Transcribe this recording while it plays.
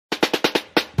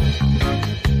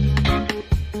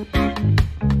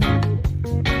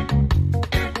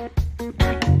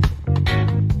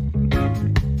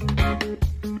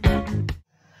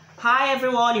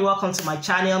everyone, you're welcome to my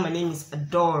channel. My name is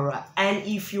Adora, and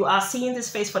if you are seeing this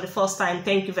face for the first time,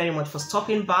 thank you very much for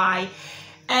stopping by.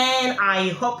 And I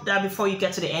hope that before you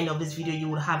get to the end of this video, you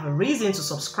will have a reason to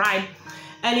subscribe.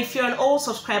 And if you're an old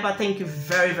subscriber, thank you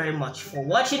very much for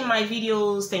watching my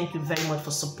videos. Thank you very much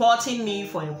for supporting me,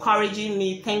 for encouraging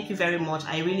me. Thank you very much.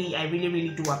 I really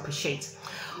do appreciate.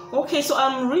 Okay,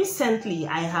 so recently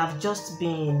I have just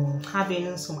been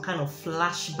having some kind of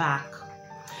flashback,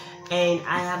 and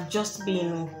I have just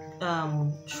been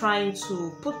trying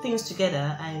to put things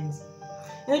together, and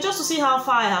just to see how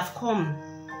far I have come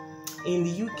in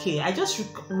the UK. I just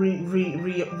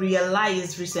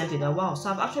realized recently that wow, so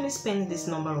I've actually spent this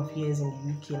number of years in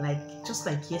the UK, just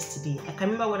like yesterday. I can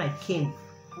remember when I came.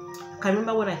 To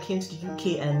the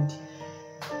UK, and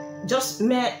just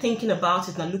mere thinking about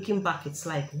it and looking back, it's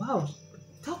like wow,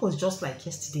 that was just like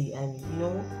yesterday. And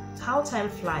how time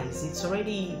flies. It's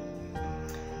already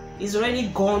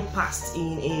gone past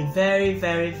in a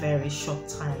very short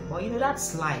time. But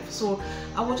that's life. So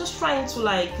I was just trying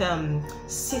to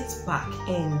sit back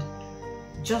and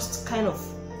just kind of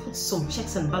put some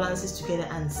checks and balances together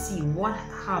and see what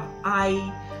have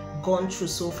I gone through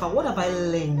so far. What have I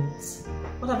learned?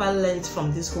 What have I learned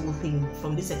from this whole thing,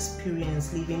 from this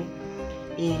experience living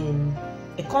in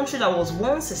a country that was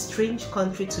once a strange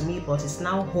country to me, but is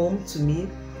now home to me?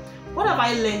 What have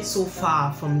I learned so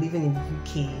far from living in the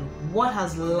UK? What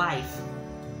has life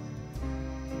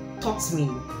taught me?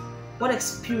 What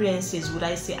experiences would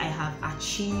I say I have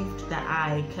achieved that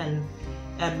I can,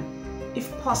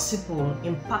 if possible,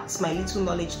 impact my little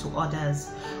knowledge to others?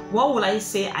 What would I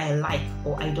say I like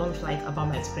or I don't like about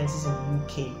my experiences in the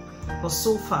UK? But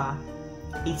so far,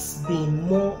 it's been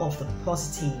more of the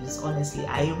positives. Honestly,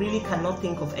 I really cannot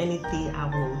think of anything I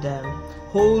would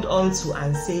hold on to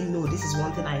and say no, this is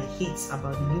one thing I hate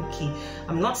about the UK.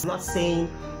 I'm not saying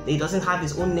it doesn't have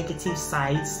its own negative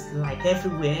sides. Like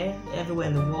everywhere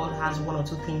in the world has one or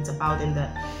two things about them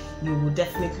that you will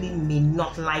definitely may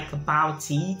not like about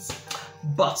it,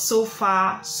 but so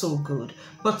far so good.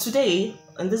 But today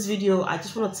in this video, I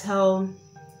just want to tell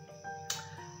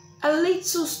a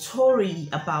little story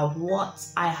about what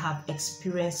I have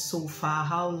experienced so far,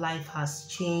 how life has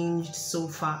changed so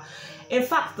far. In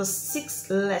fact, the 6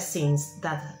 lessons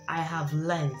that I have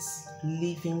learned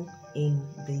living in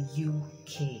the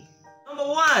UK.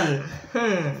 Number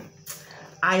 1,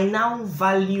 I now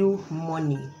value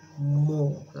money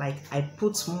more. I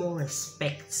put more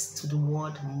respect to the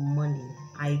word money.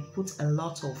 I put a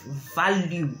lot of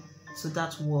value to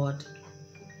that word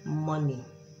money.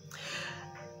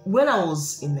 When I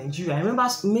was in Nigeria, I remember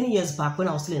many years back when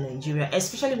I was still in Nigeria,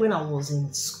 especially when I was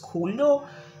in school.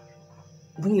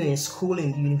 When you're in school,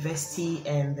 in the university,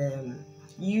 and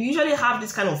you usually have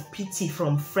this kind of pity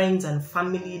from friends and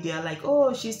family. They're like,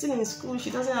 oh, she's still in school,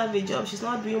 she doesn't have a job, she's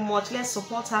not doing much, let's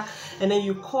support her. And then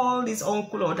you call this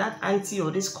uncle or that auntie or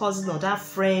this cousin or that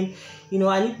friend,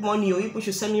 I need money, or people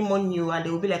should send me money, and they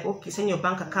will be like, okay, send your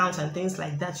bank account and things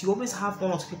like that. You always have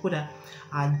one or two people that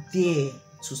are there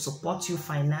to support you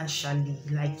financially.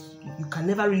 You can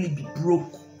never really be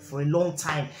broke for a long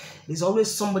time. There's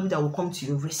always somebody that will come to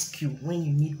your rescue when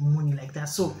you need money like that.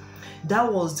 So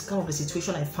that was the kind of the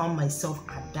situation I found myself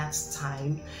at that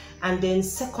time. And then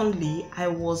secondly, I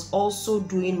was also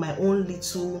doing my own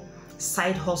little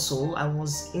side hustle. I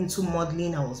was into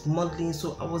modeling. I was modeling,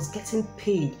 so I was getting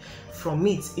paid from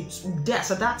it.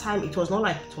 So at that time, it was not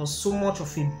like it was so much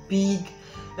of a big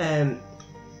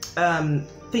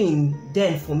thing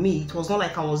then for me. It was not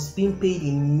like I was being paid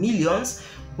in millions,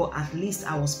 but at least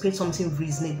I was paid something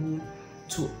reasonable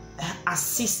to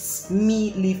assist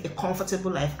me live a comfortable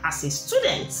life as a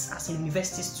student, as a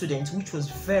university student, which was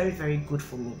very good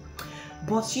for me.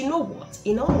 But you know what?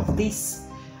 In all of this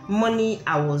money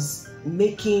I was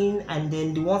making, and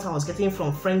then the ones I was getting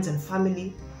from friends and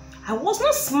family, I was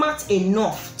not smart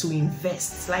enough to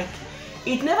invest.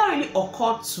 It never really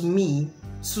occurred to me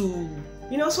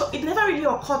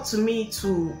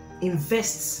to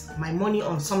invest my money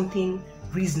on something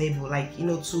reasonable,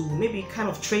 to maybe kind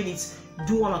of trade it,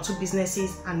 do 1 or 2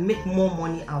 businesses and make more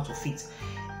money out of it.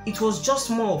 It was just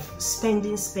more of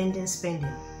spending.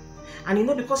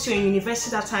 And because you're in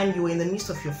university that time, you were in the midst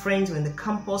of your friends, you're in the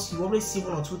campus, you always see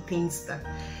 1 or 2 things that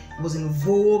was in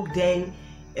vogue then,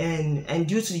 and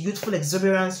due to the youthful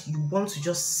exuberance, you want to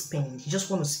just spend. You just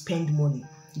want to spend money.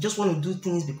 You just want to do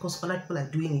things because other people are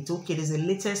doing it. Okay, there's the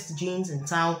latest jeans in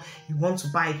town, you want to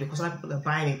buy it because other people are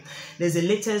buying it. There's the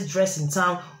latest dress in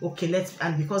town, okay,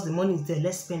 and because the money is there,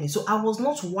 let's spend it. So I was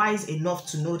not wise enough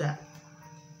to know that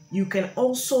you can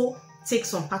also take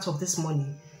some part of this money,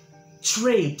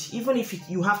 trade, even if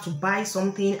you have to buy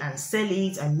something and sell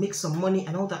it and make some money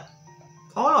and all that.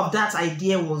 all of that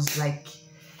idea was like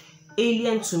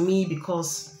alien to me,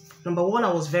 because number one,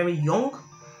 I was very young,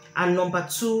 and number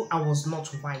two, I was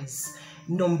not wise.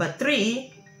 Number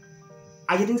three,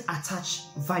 I didn't attach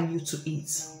value to it.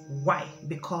 Why?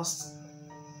 Because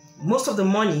most of the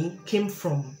money came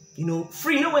from,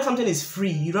 free. When something is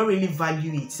free, you don't really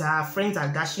value it. Friends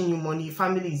are dashing you money,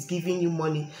 family is giving you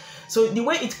money. So the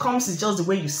way it comes is just the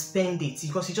way you spend it,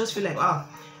 because you just feel like,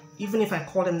 even if I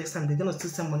call them next time, they're going to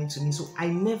still send money to me. So I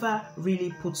never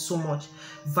really put so much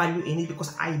value in it,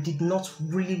 because I did not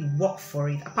really work for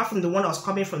it. Apart from the one I was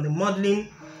coming from, the modeling,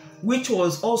 which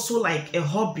was also like a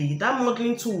hobby. That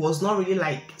modeling too was not really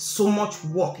like so much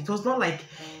work. It was not like,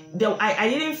 I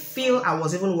didn't feel I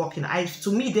was even working.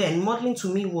 To me then, modeling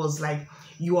to me was like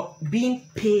you are being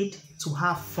paid to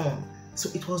have fun. So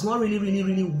it was not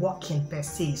really working per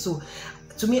se. So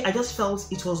to me, I just felt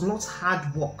it was not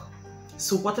hard work.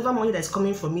 So whatever money that's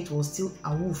coming from it was still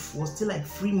was still like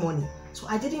free money. So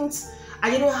I didn't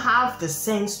have the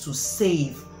sense to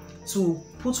save, to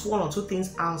put one or two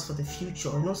things out for the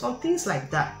future, some things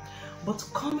like that. But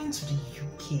coming to the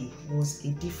UK was a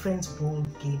different ball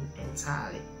game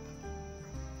entirely.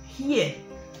 Here,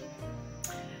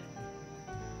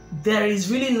 there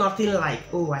is really nothing like,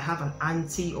 I have an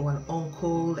auntie or an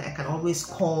uncle that I can always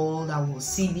call that will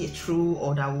see me through,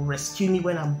 or that will rescue me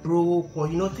when I'm broke, or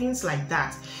things like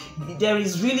that. There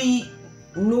is really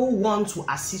no one to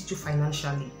assist you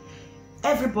financially.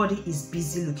 Everybody is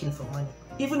busy looking for money.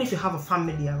 Even if you have a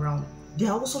family around, they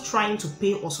are also trying to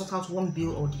pay or sort out one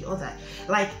bill or the other.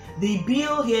 Like the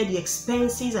bill here, the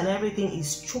expenses and everything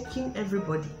is choking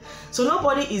everybody. So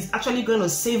nobody is actually going to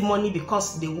save money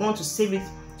because they want to save it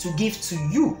to give to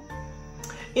you.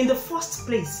 In the first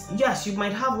place, yes, you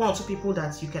might have one or two people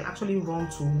that you can actually run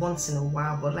to once in a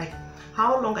while, but like,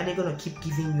 how long are they going to keep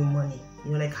giving you money?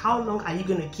 Like, how long are you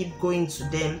going to keep going to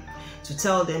them to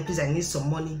tell them, please, I need some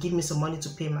money, give me some money to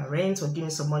pay my rent, or give me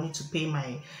some money to pay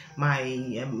my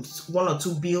one or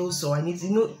two bills, or I need,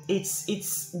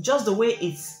 it's just the way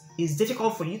it's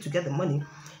difficult for you to get the money.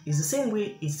 It's the same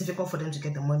way it's difficult for them to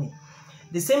get the money.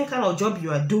 The same kind of job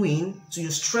you are doing, so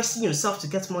you're stressing yourself to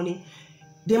get money,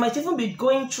 they might even be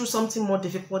going through something more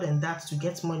difficult than that to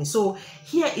get money. So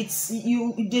here it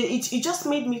just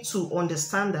made me to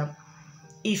understand that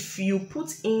if you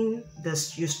put in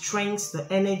your strength, the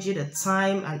energy, the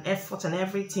time and effort and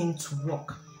everything to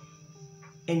work,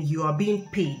 and you are being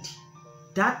paid,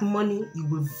 that money, you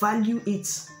will value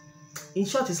it. In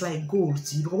short, it's like gold.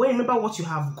 Because when you remember what you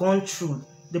have gone through,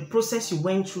 the process you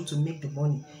went through to make the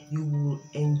money, you will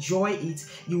enjoy it,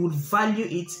 you will value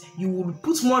it, you will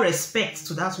put more respect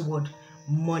to that word,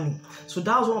 money. So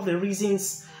that was one of the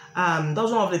reasons, that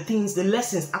was one of the things, the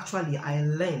lessons actually I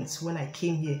learned when I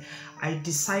came here. I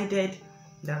decided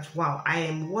that, wow, I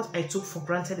am what I took for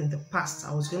granted in the past,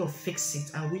 I was going to fix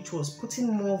it, and which was putting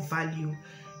more value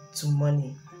to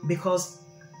money. Because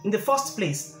in the first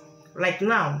place, like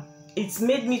now, it's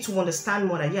made me to understand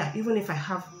more that, yeah, even if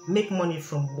I make money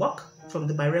from work,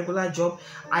 from my regular job,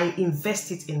 I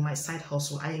invest it in my side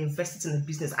hustle, I invest it in the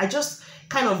business. I just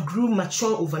kind of grew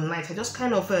mature overnight. I just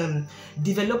kind of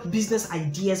developed business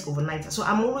ideas overnight. So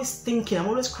I'm always thinking, I'm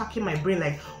always cracking my brain,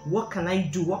 like, what can I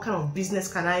do? What kind of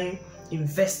business can I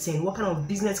invest in? What kind of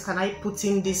business can I put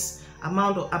in this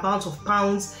amount of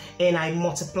pounds and I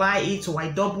multiply it, or I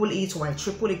double it, or I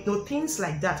triple it? Things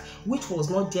like that, which was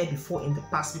not there before in the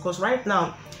past. Because right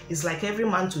now it's like every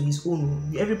man to his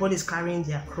own, everybody's carrying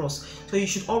their cross. So you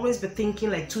should always be thinking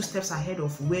like 2 steps ahead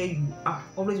of where you are.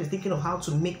 Always be thinking of how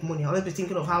to make money, always be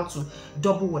thinking of how to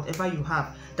double whatever you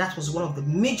have. That was one of the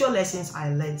major lessons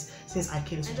I learned since I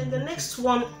came to and then the next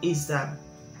one is that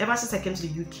ever since I came to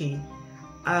the UK,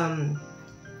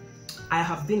 I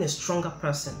have been a stronger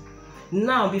person.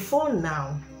 Now, before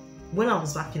now, when I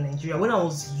was back in Nigeria, when I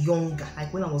was younger,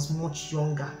 like when I was much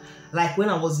younger, like when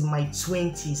I was in my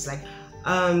 20s, like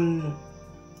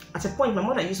at a point my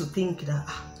mother used to think that,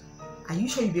 are you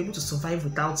sure you'll be able to survive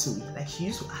without me? Like she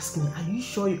used to ask me, are you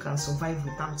sure you can survive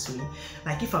without me?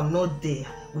 Like if I'm not there,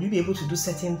 will you be able to do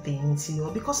certain things?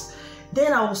 Because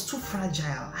then I was too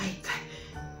fragile.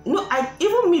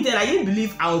 Even me then, I didn't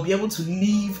believe I would be able to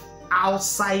live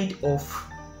outside of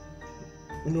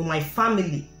my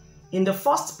family. In the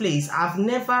first place, I've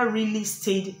never really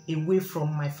stayed away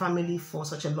from my family for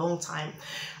such a long time.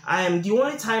 The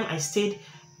only time I stayed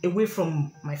away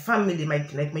from my family, my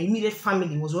immediate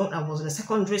family, was when I was in a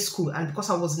secondary school, and because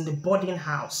I was in the boarding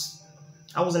house.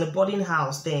 I was in a boarding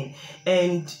house then,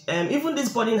 and even this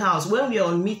boarding house, when we are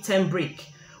on midterm break,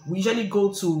 we usually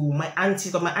go to my auntie,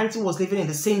 but my auntie was living in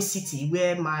the same city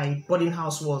where my boarding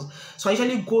house was. So I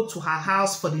usually go to her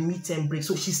house for the midterm break.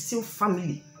 So she's still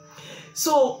family.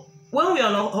 So when we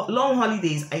are on long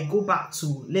holidays, I go back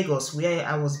to Lagos where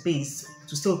I was based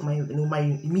to stay with my my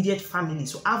immediate family.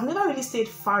 So I've never really stayed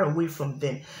far away from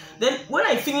them. Then when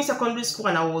I finished secondary school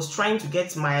and I was trying to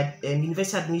get my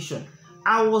university admission,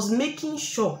 I was making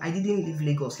sure I didn't leave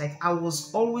Lagos. Like, I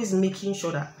was always making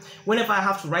sure that whenever I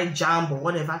have to write JAMB or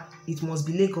whatever, it must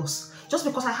be Lagos. Just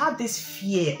because I had this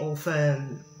fear of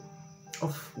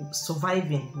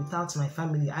surviving without my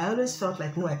family. I always felt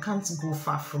like, no, I can't go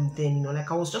far from them. Like,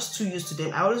 I was just too used to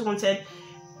them. I always wanted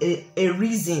a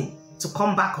reason to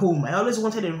come back home. I always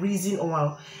wanted a reason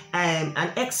or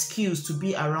an excuse to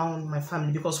be around my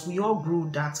family, because we all grew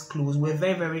that close. We're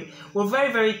very,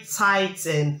 very tight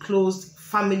and closed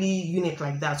family unit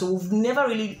like that. So we've never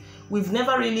really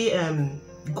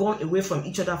gone away from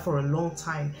each other for a long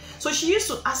time. So she used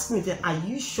to ask me then, are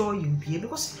you sure you'll be able?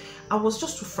 Because I was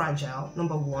just too fragile,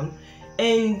 number one,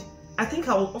 and I think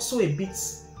I was also a bit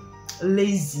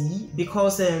lazy,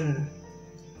 because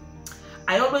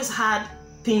I always had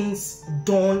things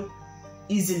done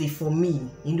easily for me,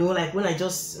 like when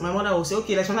my mother will say,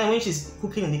 okay, like sometimes when she's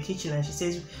cooking in the kitchen and she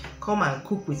says, come and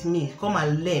cook with me, come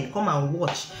and learn, come and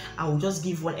watch, I will just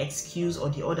give one excuse or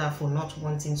the other for not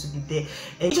wanting to be there.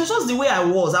 And it was just the way I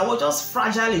was just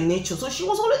fragile in nature. So she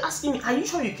was always asking me, are you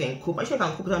sure you can cook? Are you sure you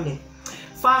can cook? I mean,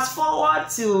 fast forward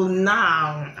till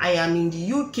now, I am in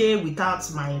the UK without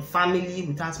my family,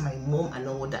 without my mom and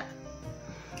all that.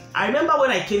 I remember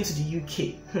when I came to the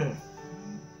UK,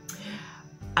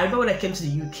 I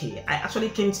actually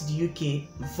came to the UK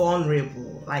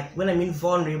vulnerable. Like, when I mean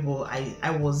vulnerable,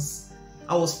 I was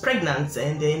pregnant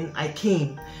and then I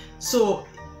came. So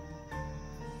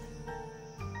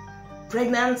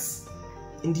pregnant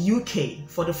in the UK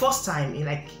for the first time in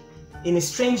a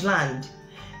strange land.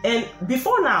 And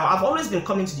before now, I've always been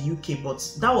coming to the UK, but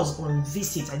that was on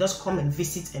visit. I just come and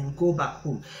visit and go back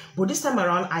home. But this time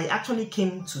around, I actually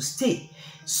came to stay.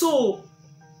 So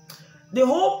the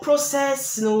whole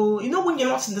process, when you're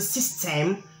not in the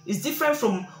system, is different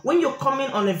from when you're coming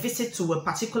on a visit to a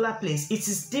particular place. It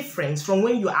is different from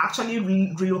when you're actually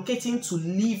relocating to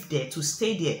live there, to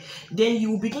stay there. Then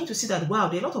you will begin to see that, wow,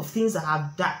 there are a lot of things that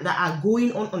are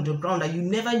going on the ground that you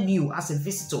never knew as a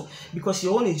visitor, because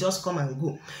you only just come and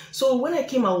go. So when I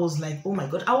came, I was like, oh my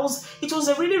God, it was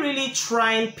a really, really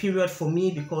trying period for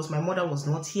me, because my mother was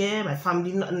not here, my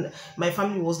family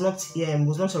was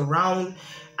not around.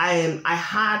 I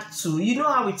had to, you know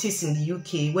how it is in the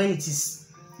UK when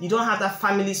you don't have that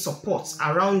family support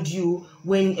around you,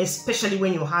 especially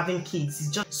when you're having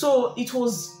kids. So it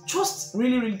was just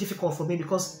really, really difficult for me,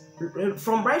 because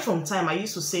from time I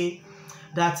used to say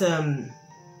that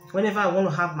whenever I want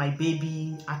to have my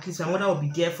baby, at least my mother will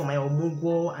be there for my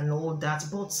omugo and all that.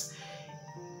 But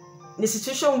the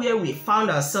situation where we found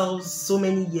ourselves so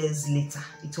many years later,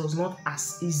 it was not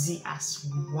as easy as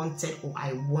we wanted, or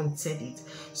I wanted it.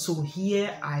 So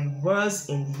here I was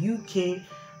in the UK,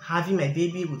 having my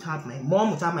baby without my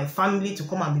mom, without my family to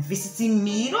come and be visiting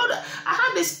me. I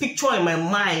had this picture in my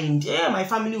mind. Yeah, my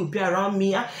family will be around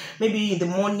me. Maybe in the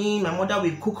morning, my mother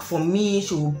will cook for me.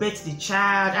 She will bathe the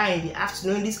child. In the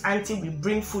afternoon, this auntie will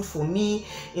bring food for me.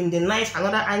 In the night,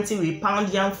 another auntie will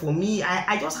pound yam for me.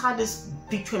 I just had this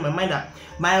picture in my mind that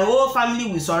my whole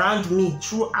family will surround me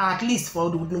through, at least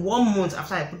for 1 month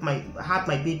after I had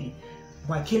my baby.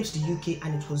 But I came to the UK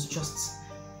and it was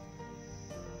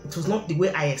not the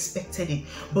way I expected it.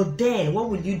 But then what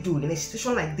will you do in a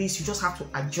situation like this? You just have to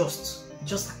adjust.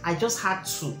 I just had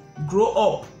to grow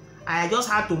up. I just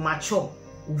had to mature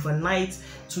overnight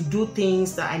to do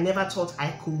things that I never thought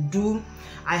I could do.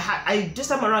 This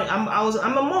time around,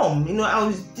 I'm a mom.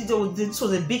 This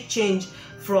was a big change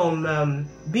from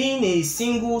being a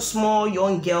single, small,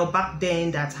 young girl back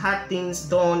then that had things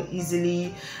done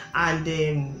easily and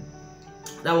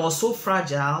that was so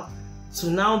fragile,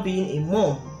 to now being a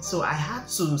mom. So I had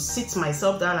to sit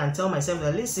myself down and tell myself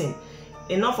that, listen,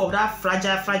 enough of that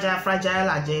fragile,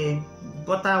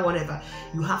 butter, whatever.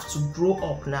 You have to grow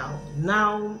up now.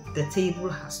 Now the table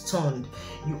has turned.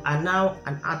 You are now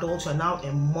an adult, you are now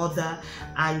a mother,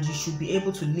 and you should be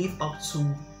able to live up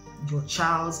to your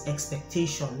child's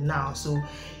expectation now. So,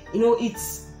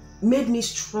 it's made me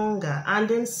stronger. And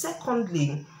then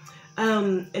secondly,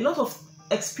 a lot of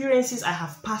experiences I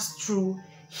have passed through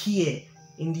here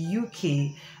in the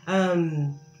UK,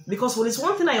 because it's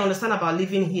one thing I understand about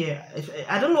living here.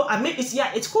 I don't know,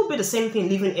 it could be the same thing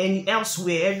living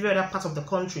elsewhere, every other part of the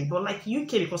country, but like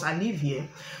UK, because I live here,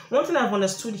 one thing I've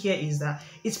understood here is that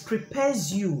it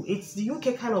prepares you. The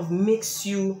UK kind of makes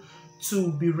you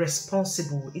to be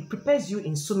responsible. It prepares you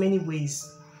in so many ways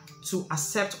to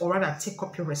accept, or rather take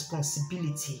up your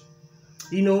responsibility.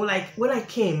 You know, like when I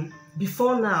came,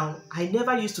 before now, I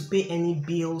never used to pay any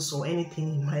bills or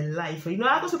anything in my life. You know,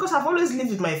 that's because I've always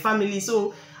lived with my family,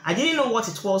 so I didn't know what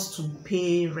it was to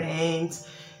pay rent,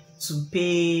 to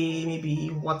pay maybe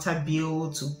water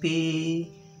bill, to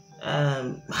pay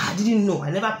I didn't know.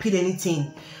 I never paid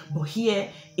anything. But here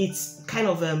it's kind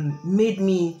of made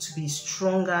me to be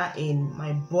stronger in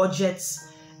my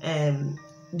budgets,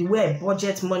 the way I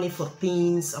budget money for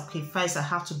things. Okay, first I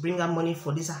have to bring out money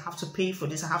for this, I have to pay for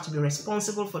this, I have to be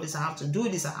responsible for this, I have to do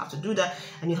this, I have to do that,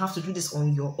 and you have to do this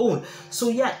on your own. So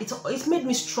yeah, it made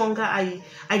me stronger. I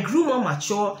grew more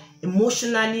mature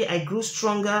emotionally, I grew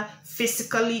stronger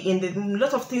physically in a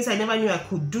lot of things I never knew I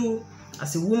could do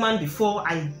as a woman before.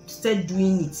 I started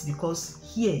doing it because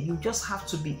here you just have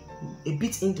to be a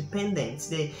bit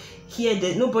independent.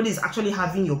 Here nobody is actually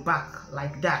having your back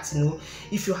like that. You know,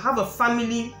 if you have a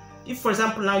family, if for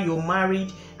example now you're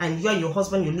married and you and your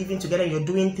husband, you're living together, you're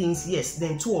doing things, yes,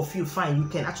 then two of you, fine, you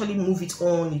can actually move it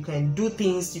on, you can do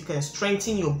things, you can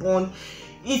strengthen your bond.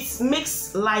 It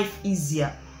makes life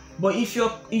easier. But if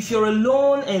you're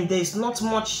alone and there's not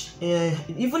much,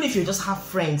 even if you just have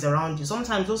friends around you,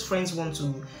 sometimes those friends want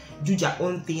to do their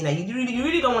own thing, and you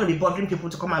really don't want to be bothering people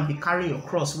to come and be carrying your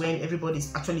cross when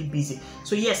everybody's actually busy.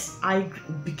 So yes, I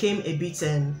became a bit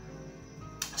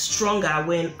stronger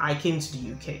when I came to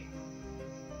the UK.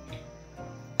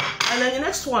 And then the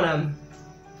next one,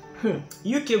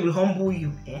 UK will humble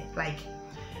you. Like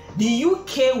the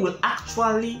UK will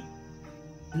actually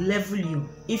level you.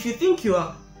 If you think you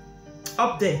are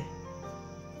up there,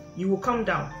 you will come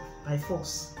down by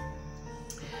force.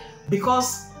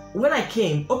 Because when I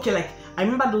came, okay, like I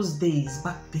remember those days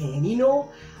back then, you know,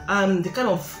 the kind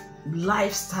of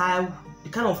lifestyle, the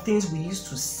kind of things we used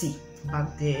to see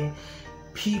back there,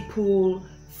 people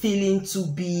feeling too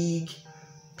big,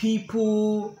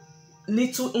 people,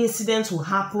 little incidents will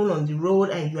happen on the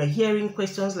road and you are hearing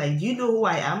questions like, do you know who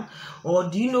I am? Or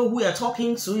do you know who you're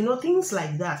talking to? You know, things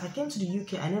like that. I came to the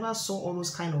UK, I never saw all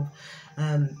those kind of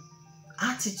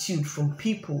attitude from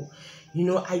people. You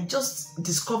know, I just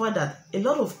discovered that a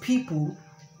lot of people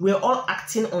were all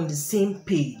acting on the same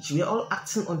page. We're all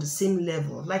acting on the same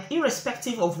level. Like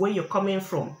irrespective of where you're coming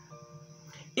from,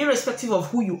 irrespective of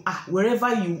who you are,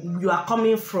 wherever you are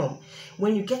coming from,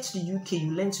 when you get to the UK,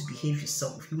 you learn to behave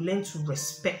yourself. You learn to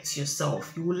respect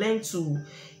yourself. You learn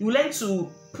to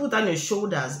put down your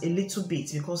shoulders a little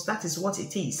bit, because that is what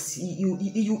it is.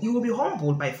 You will be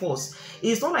humbled by force.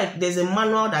 It's not like there's a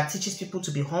manual that teaches people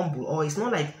to be humble, or it's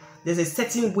not like there's a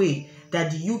certain way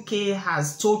that the UK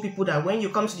has told people that when you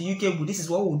come to the UK, this is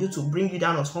what we'll do to bring you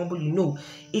down or to humble you. No,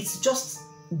 it's just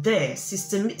there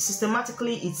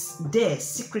systematically. It's there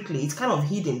secretly. It's kind of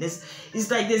hidden. There's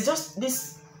just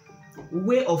this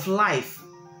way of life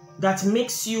that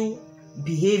makes you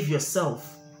behave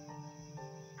yourself.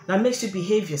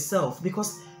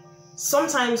 Because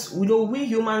sometimes we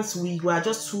humans, we are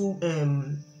just too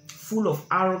full of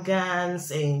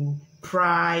arrogance and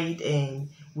pride, and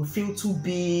we feel too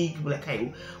big.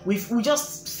 We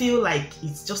just feel like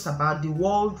it's just about the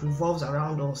world revolves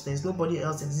around us. There's nobody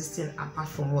else existing apart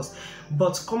from us.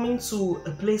 But coming to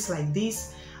a place like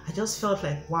this, I just felt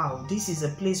like, wow, this is a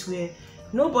place where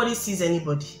nobody sees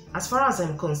anybody. As far as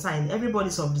I'm concerned, everybody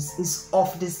is of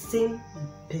the same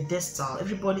pedestal.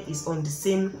 Everybody is on the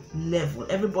same level.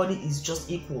 Everybody is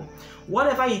just equal.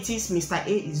 Whatever it is Mr.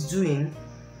 A is doing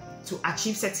to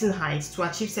achieve certain heights, to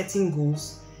achieve certain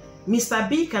goals, Mr.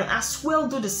 B can as well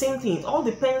do the same thing. It all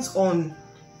depends on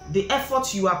the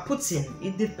effort you are putting.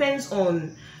 It depends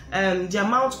on the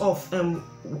amount of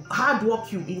hard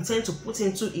work you intend to put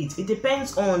into it. It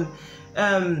depends on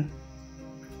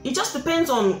it just depends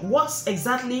on what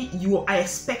exactly you are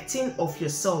expecting of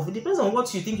yourself. It depends on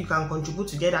what you think you can contribute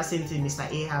to get that same thing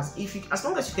Mr. A has. As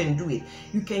long as you can do it,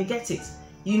 you can get it.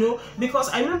 You know, because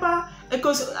I remember,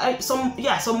 because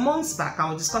some months back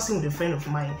I was discussing with a friend of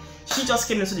mine. She just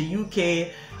came into the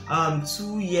UK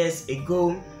 2 years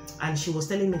ago, and she was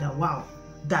telling me that, wow,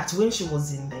 that when she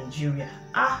was in Nigeria,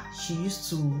 she used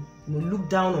to look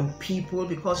down on people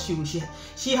because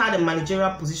she had a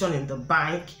managerial position in the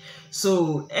bank.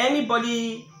 So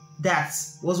anybody that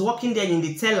was working there in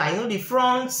the teller, the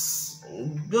fronts,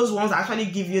 those ones actually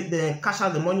give you the cash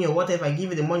out the money or whatever, give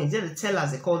you the money, they're the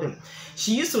tellers, they call them.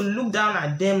 She used to look down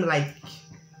at them like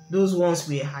those ones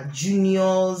were her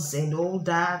juniors and all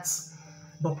that.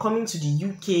 But coming to the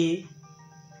UK,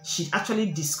 she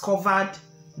actually discovered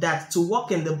that to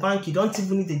work in the bank, you don't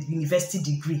even need a university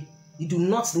degree. You do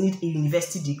not need a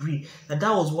university degree. That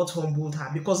was what humbled her,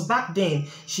 because back then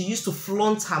she used to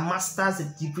flaunt her master's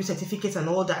degree certificate and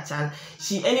all that, and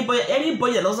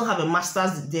anybody that doesn't have a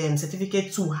master's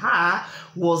certificate to her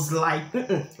was like,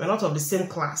 we're not of the same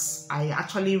class. I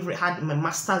actually had my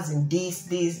master's in this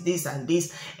and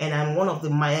this, and I'm one of the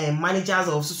managers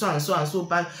of so and so and so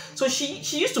back. So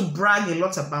she used to brag a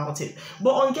lot about it.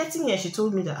 But on getting here, she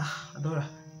told me that, Adora,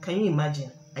 can you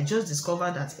imagine? I just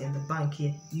discovered that in the bank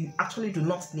here, you actually do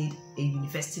not need a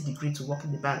university degree to work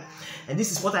in the bank. And this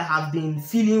is what I have been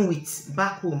feeling with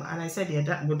back home. And I said, yeah,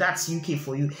 that's UK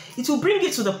for you. It will bring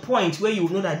you to the point where you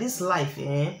will know that this life,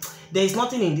 there is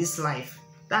nothing in this life.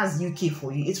 That's UK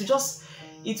for you. It will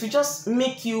just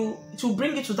make you, it will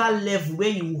bring you to that level where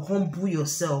you will humble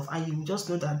yourself, and you will just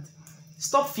know that,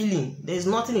 stop feeling there is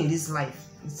nothing in this life.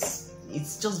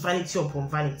 It's just vanity upon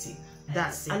vanity.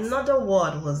 That's it. Another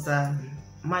word was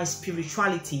my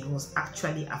spirituality was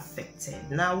actually affected.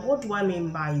 Now, what do I mean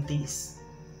by this?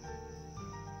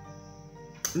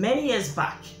 Many years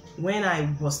back, when I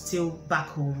was still back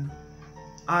home,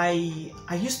 I'm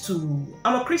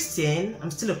a Christian.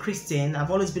 I'm still a Christian. I've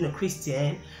always been a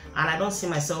Christian, and I don't see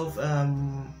myself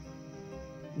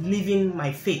leaving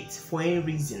my faith for any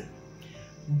reason.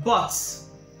 But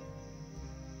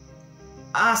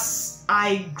as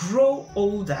I grow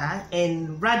older,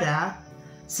 and rather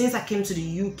since I came to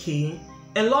the UK,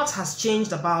 a lot has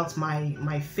changed about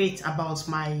my faith, about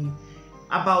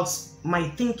my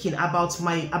thinking, about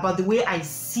the way I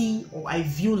see or I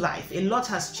view life. A lot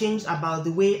has changed about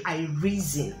the way I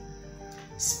reason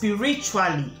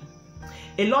spiritually.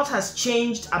 A lot has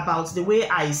changed about the way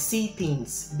I see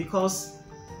things, because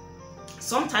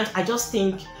sometimes I just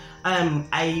think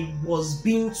I was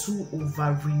being too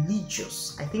over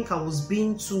religious. I think I was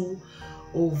being too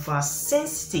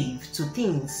oversensitive to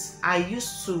things. I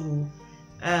used to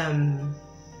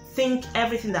think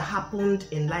everything that happened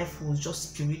in life was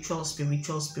just spiritual.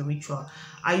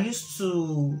 I used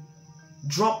to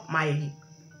drop my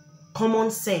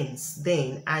common sense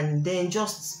then, and then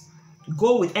just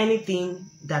go with anything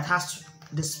that has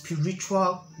the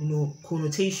spiritual,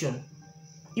 connotation,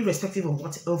 irrespective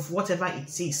of whatever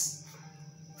it is.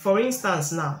 For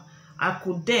instance, now I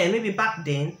could then, maybe back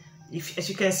then, as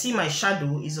you can see, my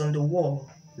shadow is on the wall.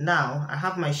 Now I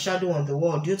have my shadow on the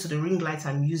wall due to the ring light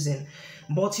I'm using.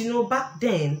 But back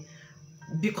then,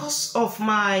 because of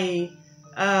my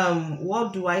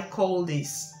what do I call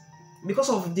this? Because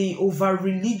of the over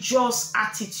religious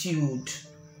attitude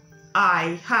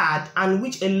I had, and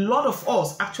which a lot of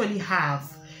us actually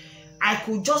have, I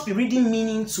could just be reading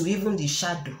meaning to even the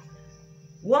shadow.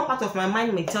 One part of my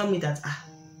mind may tell me that,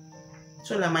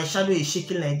 so that my shadow is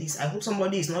shaking like this, I hope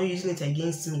somebody is not using it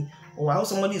against me, or I hope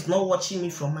somebody is not watching me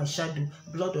from my shadow.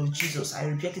 Blood of Jesus, I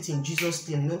reject it in Jesus'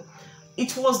 name.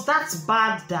 It was that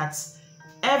bad that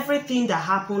everything that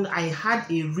happened, I had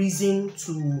a reason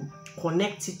to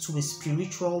connect it to a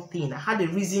spiritual thing. I had a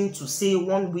reason to say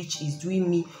one witch is doing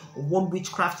me, or one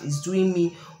witchcraft is doing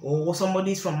me, or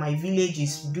somebody from my village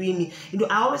is doing me.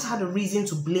 I always had a reason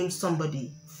to blame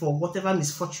somebody for whatever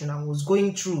misfortune I was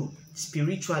going through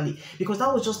spiritually, because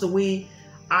that was just the way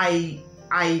that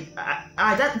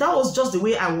was just the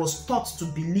way I was taught to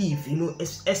believe,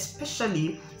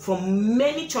 especially from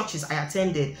many churches I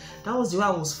attended. That was the way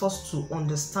I was forced to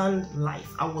understand life.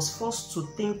 I was forced to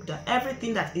think that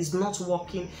everything that is not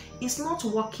working is not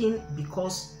working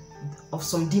because of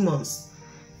some demons.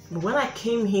 But when I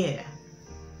came here,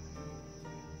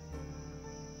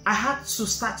 I had to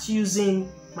start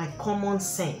using my common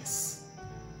sense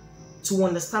to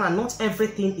understand that not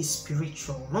everything is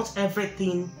spiritual. Not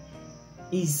everything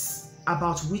is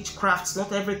about witchcraft.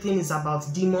 Not everything is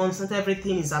about demons. Not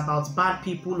everything is about bad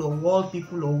people or world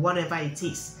people or whatever it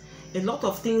is. A lot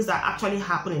of things that actually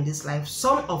happen in this life,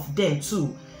 some of them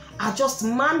too, are just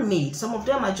man-made. Some of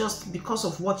them are just because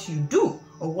of what you do,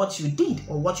 or what you did,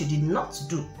 or what you did not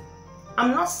do.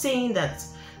 I'm not saying that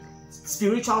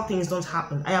spiritual things don't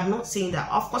happen. I am not saying that.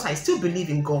 Of course, I still believe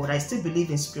in God. I still believe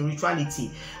in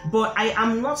spirituality. But I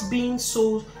am not being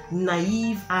so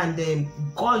naive and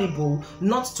gullible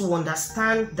not to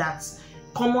understand that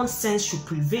common sense should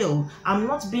prevail. I'm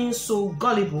not being so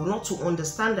gullible not to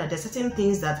understand that there are certain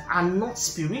things that are not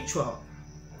spiritual.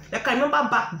 Like, I remember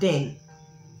back then,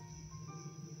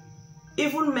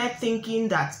 even me thinking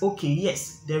that, okay,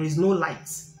 yes, there is no light.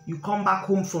 You come back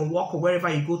home from work or wherever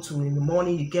you go to in the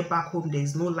morning, you get back home, there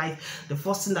is no light. The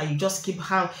first thing that you just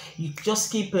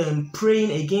keep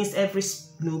praying against every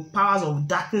powers of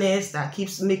darkness that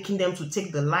keeps making them to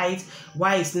take the light.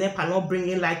 Why is NEPA not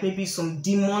bringing light? Maybe some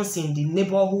demons in the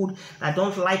neighborhood that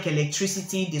don't like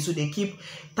electricity, so they keep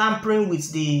tampering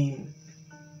with the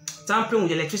tampering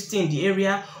with electricity in the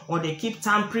area, or they keep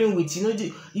tampering with,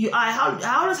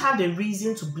 I always have the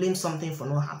reason to blame something for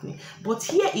not happening. But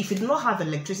here, if you do not have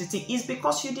electricity, it's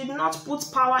because you did not put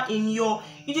power in you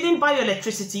didn't buy your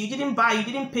electricity, you didn't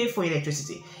pay for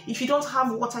electricity. If you don't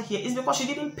have water here, it's because you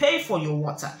didn't pay for your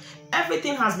water.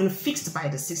 Everything has been fixed by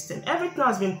the system. Everything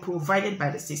has been provided by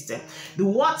the system. The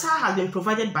water has been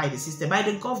provided by the system, by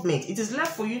the government. It is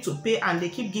left for you to pay, and they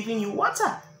keep giving you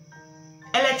water.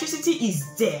 Electricity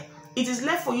is there. It is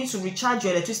left for you to recharge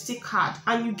your electricity card,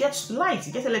 and you get light,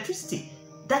 you get electricity.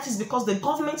 That is because the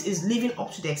government is living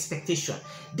up to the expectation.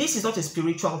 This is not a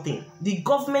spiritual thing. The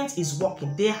government is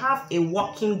working. They have a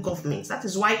working government. That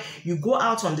is why you go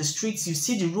out on the streets, you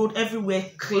see the road everywhere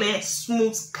clear,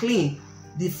 smooth, clean.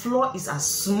 The floor is as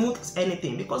smooth as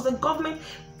anything, because the government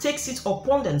takes it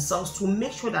upon themselves to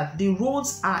make sure that the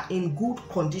roads are in good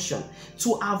condition,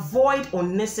 to avoid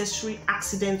unnecessary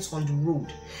accidents on the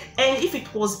road. And if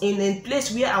it was in a place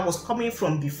where I was coming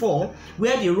from before,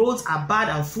 where the roads are bad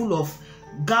and full of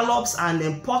gallops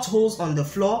and potholes on the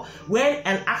floor, when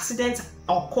an accident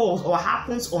occurs or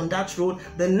happens on that road,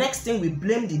 the next thing we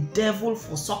blame the devil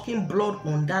for sucking blood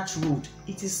on that road.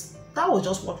 That was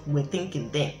just what we were thinking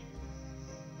then.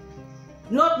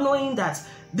 Not knowing that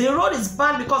the road is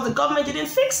bad because the government didn't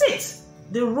fix it.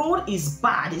 The road is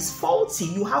bad, it's faulty.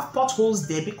 You have potholes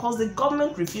there because the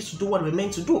government refused to do what we're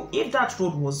meant to do. If that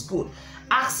road was good,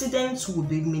 accidents would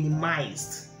be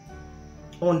minimized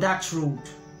on that road.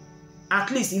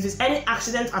 At least if there's any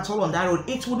accident at all on that road,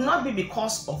 it would not be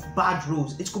because of bad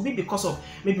roads. It could be because of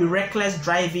maybe reckless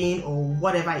driving or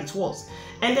whatever it was.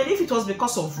 And then if it was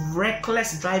because of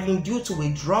reckless driving due to a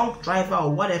drunk driver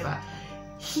or whatever,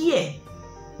 here,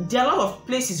 there are a lot of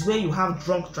places where you have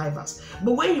drunk drivers.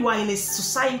 But when you are in a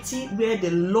society where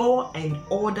the law and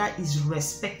order is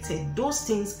respected, those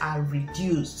things are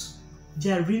reduced.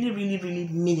 They are really, really, really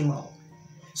minimal.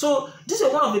 So this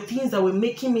is one of the things that were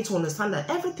making me to understand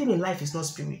that everything in life is not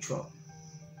spiritual.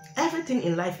 Everything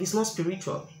in life is not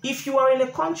spiritual. If you are in a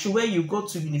country where you go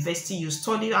to university, you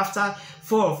study, after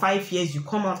 4 or 5 years, you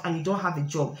come out and you don't have a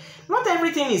job. Not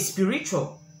everything is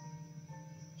spiritual.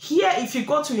 Here, if you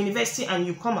go to university and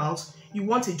you come out, you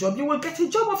want a job, you will get a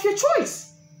job of your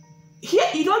choice. Here,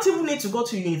 you don't even need to go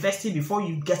to university before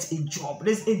you get a job.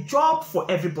 There's a job for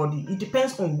everybody. It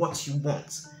depends on what you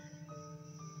want.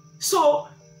 So,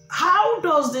 how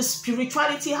does the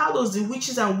spirituality, how does the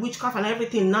witches and witchcraft and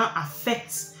everything now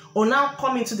affect or now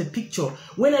come into the picture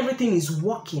when everything is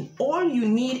working? All you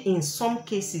need in some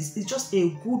cases is just a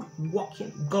good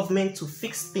working government to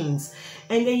fix things.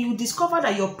 And then you discover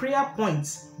that your prayer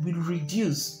points will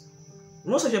reduce.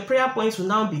 Most of your prayer points will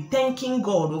now be thanking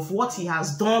God of what He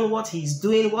has done, what He is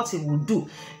doing, what He will do.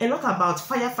 And not about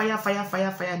fire, fire, fire,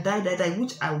 fire, fire, die, die, die,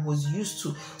 which I was used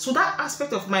to. So that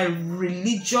aspect of my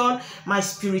religion, my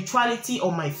spirituality,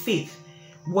 or my faith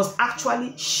was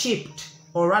actually shaped,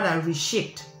 or rather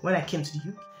reshaped, when I came to the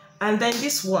UK. And then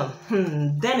this one,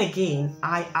 then again,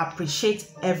 I appreciate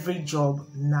every job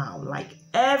now. Like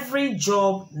every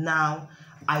job now,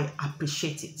 I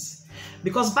appreciate it.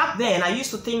 Because back then, I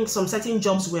used to think some certain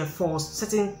jobs were for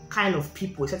certain kind of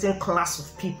people, a certain class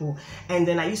of people. And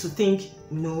then I used to think,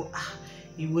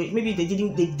 maybe they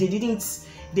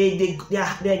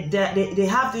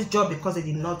have this job because they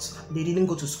didn't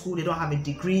go to school, they don't have a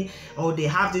degree, or they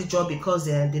have this job because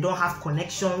they don't have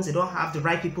connections, they don't have the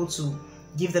right people to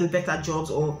give them better jobs,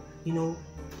 or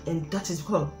and that is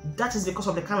because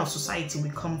of the kind of society we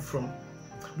come from.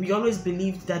 We always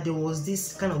believed that there was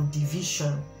this kind of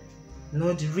division.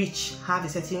 The rich have a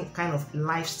certain kind of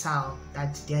lifestyle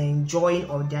that they are enjoying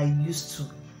or they are used to,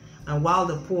 and while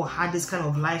the poor had this kind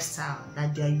of lifestyle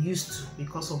that they are used to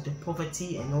because of the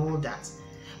poverty and all that.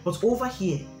 But over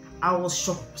here, I was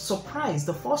surprised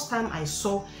the first time I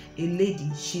saw a lady.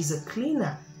 She's a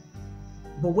cleaner,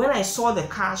 but when I saw the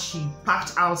car she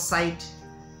parked outside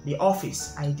the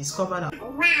office, I discovered that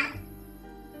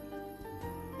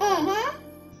wow.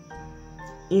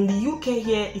 In the UK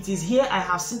here, it is here I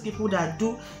have seen people that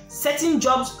do certain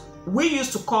jobs we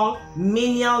used to call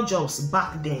menial jobs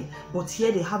back then, but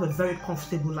here they have a very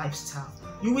comfortable lifestyle.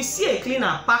 You will see a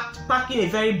cleaner parking a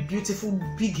very beautiful,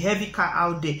 big, heavy car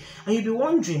out there, and you'll be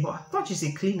wondering, but I thought she's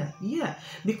a cleaner. Yeah,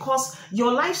 because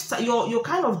your lifestyle, your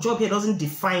kind of job here doesn't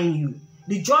define you.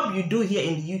 The job you do here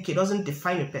in the UK doesn't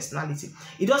define your personality.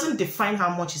 It doesn't define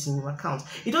how much is in your account.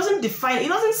 It doesn't define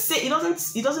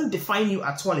define you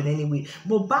at all in any way.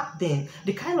 But back then,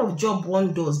 the kind of job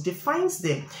one does defines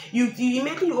them. You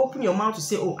immediately open your mouth to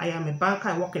say, oh, I am a banker,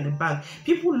 I work in the bank.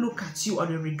 People look at you or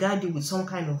they regard you with some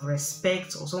kind of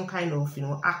respect or some kind of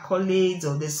accolades,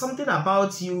 or there's something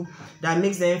about you that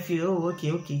makes them feel, oh,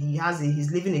 okay,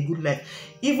 he's living a good life.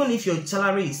 Even if your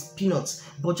salary is peanuts,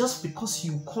 but just because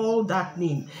you call that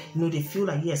name, they feel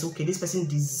like, yes, okay, this person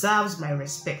deserves my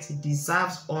respect. He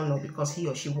deserves honor because he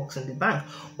or she works in the bank.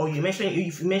 Or you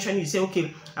say,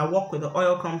 okay, I work with the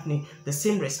oil company, the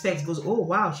same respect goes, oh,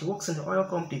 wow, she works in the oil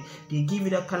company. They give you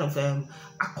that kind of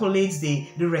accolades,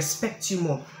 they respect you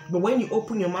more. But when you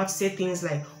open your mouth, say things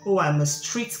like, oh, I'm a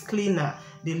street cleaner,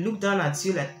 they look down at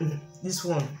you like, this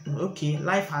one, okay,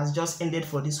 life has just ended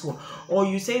for this one. Or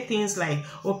you say things like,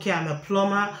 okay, I'm a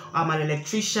plumber, I'm an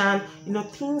electrician,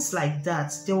 things like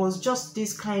that. There was just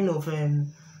this kind of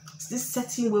this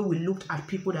certain way we looked at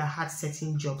people that had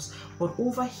certain jobs. But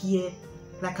over here,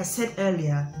 like I said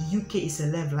earlier, the UK is a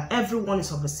leveler. Everyone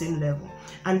is of the same level.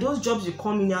 And those jobs you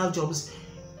call menial jobs,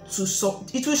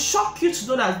 it will shock you to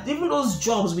know that even those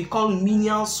jobs we call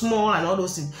menial, small, and all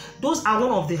those things, those are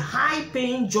one of the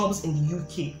high-paying jobs in the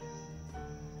UK.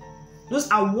 Those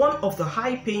are one of the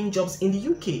high-paying jobs in the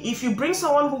UK. If you bring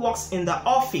someone who works in the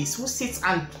office, who sits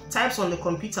and types on the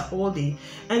computer all day,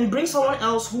 and bring someone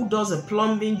else who does a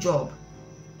plumbing job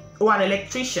or an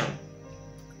electrician,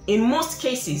 in most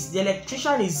cases, the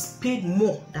electrician is paid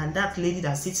more than that lady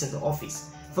that sits in the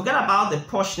office. Forget about the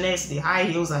poshness, the high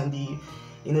heels, and the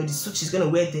suit she's going to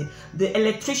wear there. The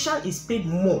electrician is paid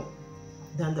more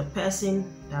than the person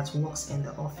that works in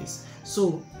the office.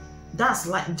 So that's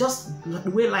like just the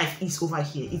way life is over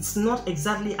here. It's not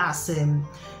exactly as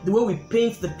the way we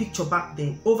paint the picture back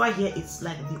then. Over here, it's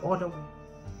like the other way.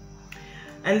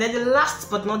 And then the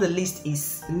last but not the least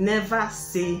is never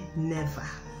say never.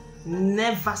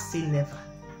 Never say never.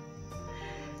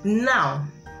 Now,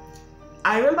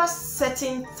 I remember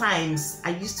certain times I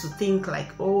used to think like,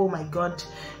 oh my God,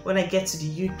 when I get to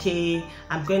the UK,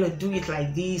 I'm going to do it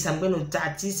like this. I'm going to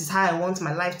that. This is how I want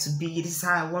my life to be. This is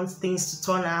how I want things to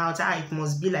turn out. It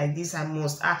must be like this. I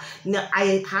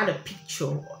had a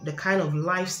picture, the kind of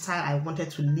lifestyle I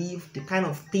wanted to live, the kind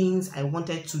of things I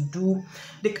wanted to do,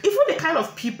 even the kind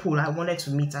of people I wanted to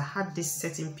meet. I had this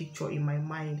certain picture in my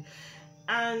mind,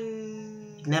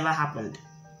 and it never happened.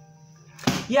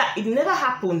 Yeah, it never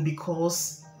happened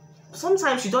because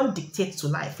sometimes you don't dictate to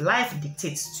life. Life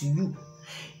dictates to you.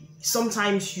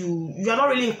 Sometimes you are not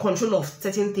really in control of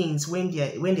certain things when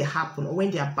they happen or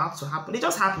when they're about to happen. They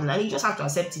just happen and you just have to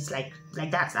accept it like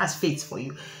that. That's fate for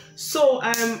you. So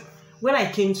when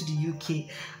I came to the UK,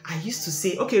 I used to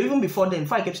say, okay, even before then,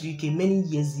 before I get to the UK, many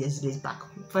years back,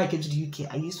 before I came to the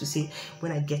UK, I used to say,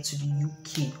 when I get to the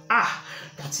UK,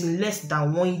 that in less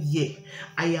than 1 year,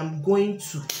 I'm going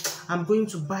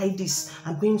to buy this,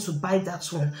 I'm going to buy that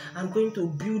one, I'm going to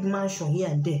build mansion here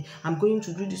and there, I'm going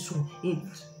to do this one.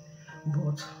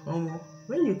 But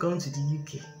when you come to the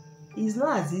UK, it's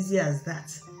not as easy as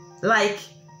that. Like,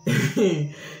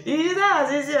 it's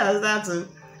not as easy as that.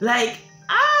 Like,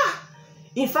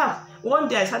 in fact, one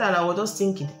day I sat and I was just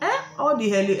thinking, all the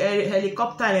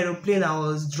helicopter and aeroplane I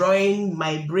was drawing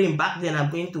my brain back then, I'm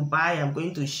going to buy, I'm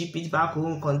going to ship it back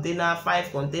home,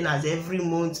 5 containers every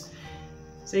month.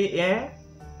 Say,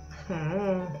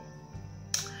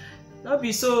 not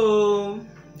be so,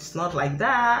 it's not like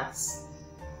that.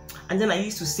 And then I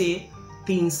used to say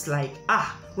things like,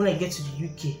 when I get to the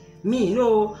UK,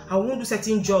 I won't do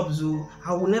certain jobs.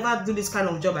 I will never do this kind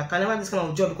of job. I can never do this kind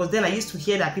of job, because then I used to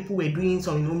hear that people were doing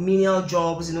some menial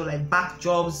jobs, like back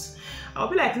jobs. I'll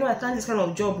be like, no, I can't do this kind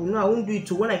of job. No, I won't do it.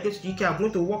 So when I get to the UK, I'm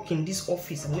going to work in this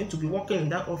office. I'm going to be working in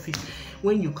that office.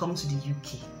 When you come to the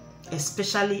UK,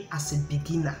 especially as a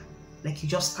beginner, like you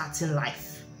just starting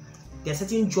life, there are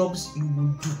certain jobs you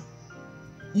will do.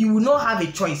 You will not have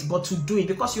a choice but to do it,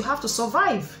 because you have to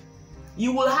survive.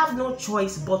 You will have no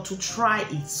choice but to try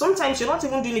it. Sometimes you're not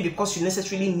even doing it because you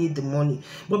necessarily need the money,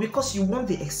 but because you want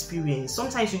the experience.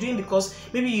 Sometimes you're doing it because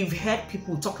maybe you've heard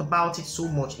people talk about it so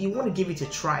much, you want to give it a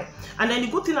try. And then the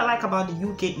good thing I like about the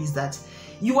UK is that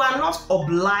you are not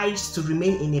obliged to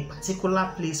remain in a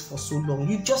particular place for so long.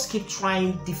 You just keep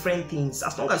trying different things.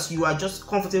 As long as you are just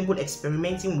comfortable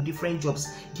experimenting with different jobs,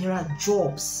 there are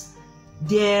jobs.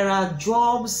 There are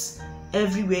jobs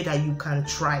everywhere that you can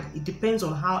try. It depends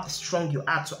on how strong you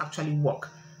are to actually work.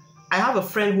 I have a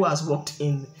friend who has worked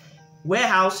in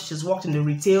warehouse, she's worked in the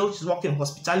retail, she's worked in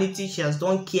hospitality, she has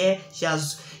done care, she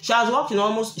has worked in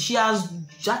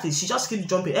she just keeps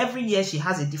jumping. Every year she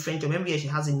has a different job, every year she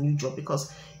has a new job,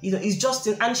 because it's just,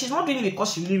 and she's not doing it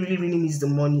because she really needs the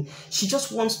money. She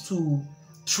just wants to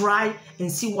try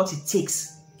and see what it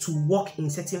takes to work in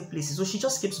certain places. So she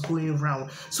just keeps going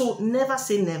around. So never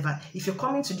say never. If you're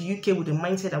coming to the UK with the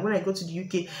mindset that when I go to the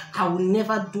UK, I will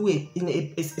never do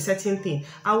a certain thing,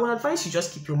 I will advise you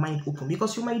just keep your mind open,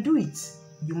 because you might do it.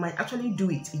 You might actually do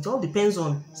it. It all depends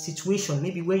on situation,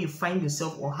 maybe where you find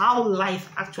yourself or how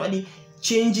life actually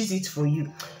changes it for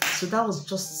you. So that was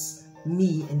just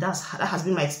me, and that has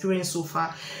been my experience so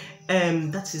far.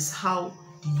 That is how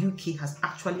the UK has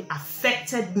actually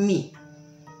affected me.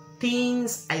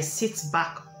 Things I sit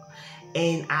back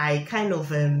and I kind of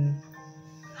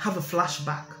have a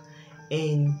flashback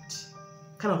and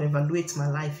kind of evaluate my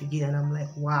life again, and I'm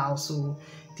like, wow, so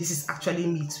this is actually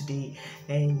me today.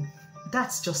 And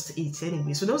that's just it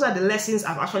anyway. So those are the lessons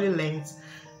I've actually learned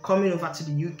coming over to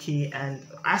the UK, and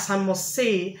as I must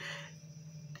say,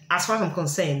 as far as I'm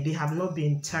concerned, they have not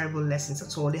been terrible lessons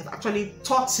at all. They have actually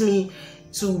taught me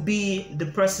to be the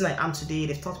person I am today.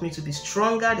 They've taught me to be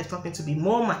stronger, they've taught me to be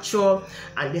more mature,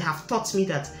 and they have taught me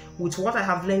that with what I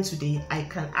have learned today, I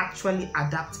can actually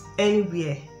adapt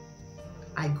anywhere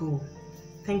I go.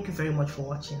 Thank you very much for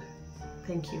watching.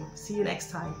 Thank you. See you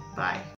next time. Bye.